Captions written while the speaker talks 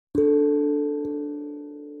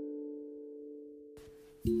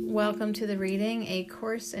Welcome to the reading, A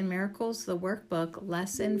Course in Miracles, the workbook,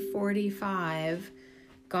 lesson 45.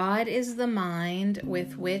 God is the mind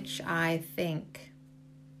with which I think.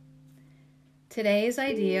 Today's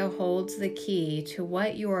idea holds the key to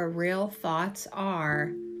what your real thoughts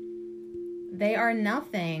are. They are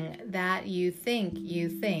nothing that you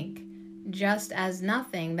think, just as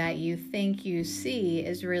nothing that you think you see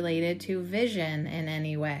is related to vision in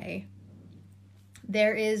any way.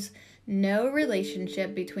 There is no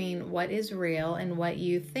relationship between what is real and what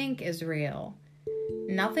you think is real.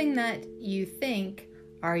 Nothing that you think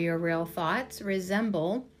are your real thoughts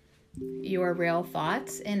resemble your real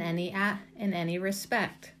thoughts in any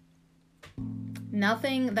respect.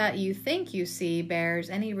 Nothing that you think you see bears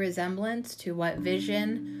any resemblance to what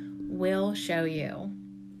vision will show you.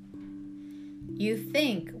 You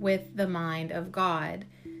think with the mind of God.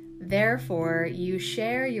 Therefore, you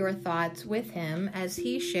share your thoughts with him as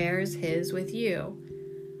he shares his with you.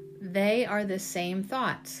 They are the same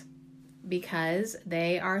thoughts because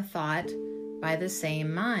they are thought by the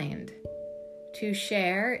same mind. To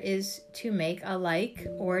share is to make alike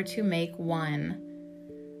or to make one.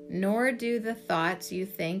 Nor do the thoughts you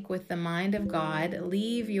think with the mind of God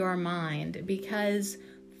leave your mind, because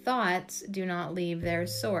thoughts do not leave their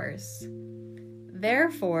source.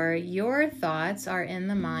 Therefore, your thoughts are in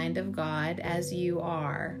the mind of God as you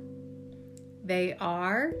are. They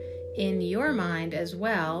are in your mind as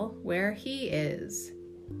well, where he is.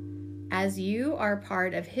 As you are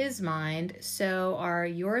part of his mind, so are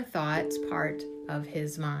your thoughts part of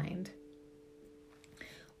his mind.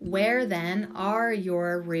 Where then are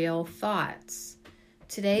your real thoughts?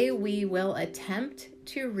 Today we will attempt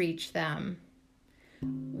to reach them.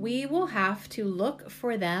 We will have to look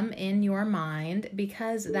for them in your mind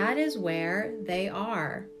because that is where they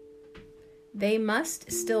are. They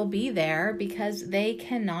must still be there because they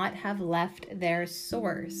cannot have left their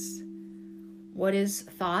source. What is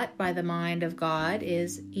thought by the mind of God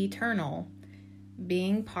is eternal,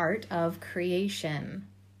 being part of creation.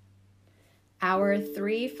 Our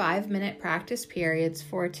 3 5-minute practice periods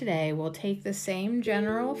for today will take the same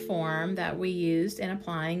general form that we used in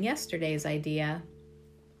applying yesterday's idea.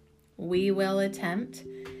 We will attempt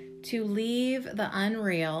to leave the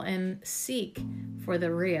unreal and seek for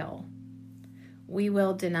the real. We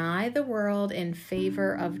will deny the world in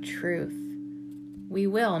favor of truth. We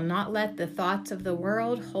will not let the thoughts of the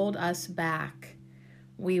world hold us back.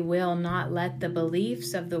 We will not let the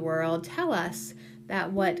beliefs of the world tell us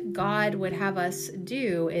that what God would have us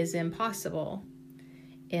do is impossible.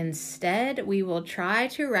 Instead, we will try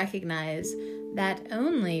to recognize that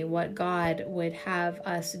only what God would have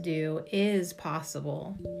us do is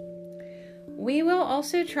possible. We will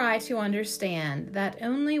also try to understand that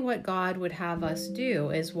only what God would have us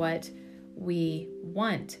do is what we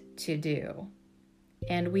want to do.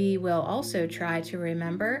 And we will also try to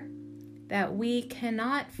remember that we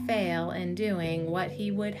cannot fail in doing what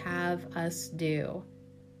he would have us do.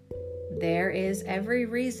 There is every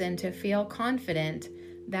reason to feel confident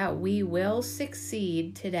that we will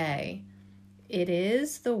succeed today. It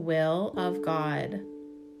is the will of God.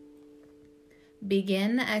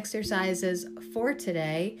 Begin the exercises for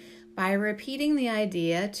today by repeating the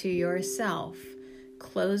idea to yourself,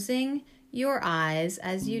 closing your eyes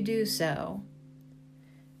as you do so.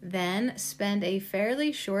 Then spend a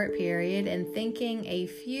fairly short period in thinking a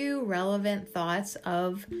few relevant thoughts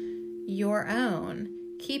of your own,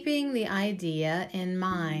 keeping the idea in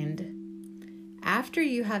mind. After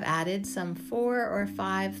you have added some 4 or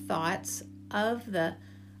 5 thoughts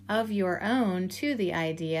of your own to the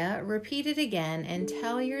idea, repeat it again and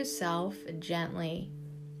tell yourself gently,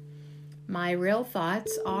 my real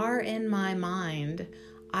thoughts are in my mind.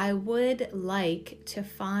 I would like to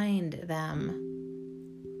find them.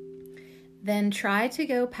 Then try to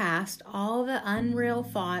go past all the unreal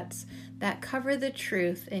thoughts that cover the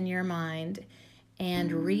truth in your mind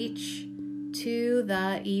and reach to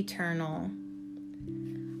the eternal.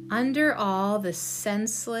 Under all the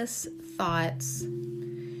senseless thoughts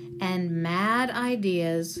and mad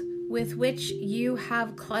ideas with which you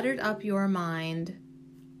have cluttered up your mind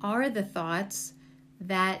are the thoughts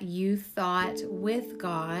that you thought with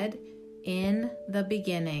God in the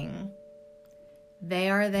beginning. They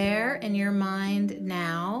are there in your mind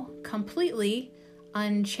now, completely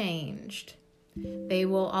unchanged. They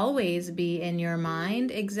will always be in your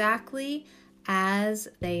mind exactly as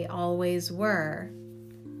they always were.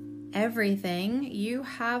 Everything you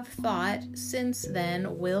have thought since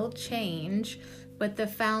then will change, but the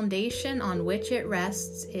foundation on which it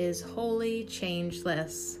rests is wholly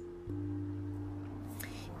changeless.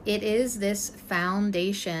 It is this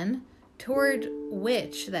foundation toward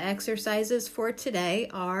which the exercises for today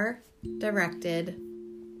are directed.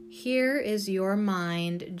 Here is your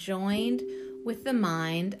mind joined with the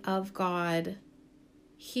mind of God.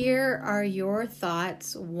 Here are your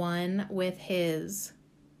thoughts one with His.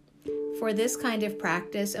 For this kind of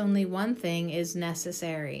practice, only one thing is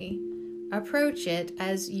necessary. Approach it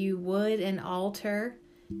as you would an altar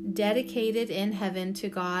dedicated in heaven to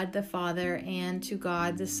God the Father and to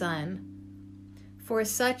God the Son. For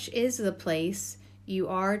such is the place you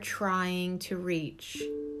are trying to reach.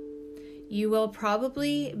 You will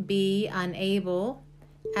probably be unable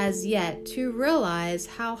as yet to realize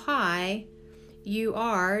how high you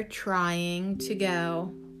are trying to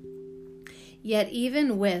go. Yet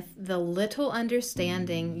even with the little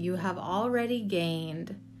understanding you have already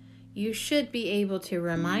gained, you should be able to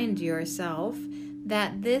remind yourself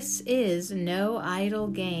that this is no idle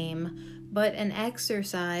game, but an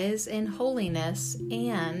exercise in holiness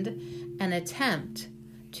and an attempt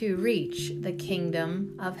to reach the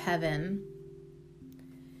kingdom of heaven.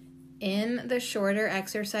 In the shorter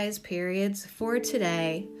exercise periods for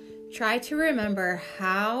today, try to remember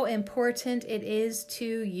how important it is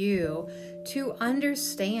to you to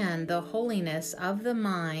understand the holiness of the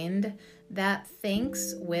mind that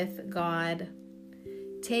thinks with God.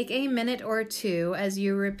 Take a minute or two as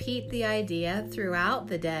you repeat the idea throughout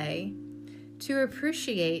the day to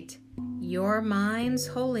appreciate your mind's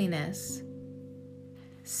holiness.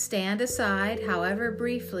 Stand aside, however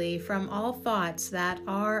briefly, from all thoughts that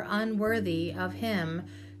are unworthy of Him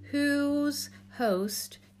whose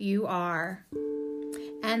host you are,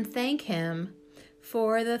 and thank Him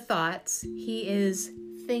for the thoughts He is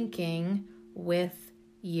thinking with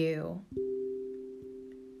you.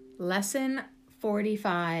 Lesson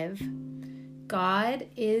 45. God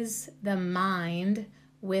is the mind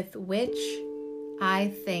with which I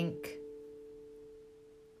think.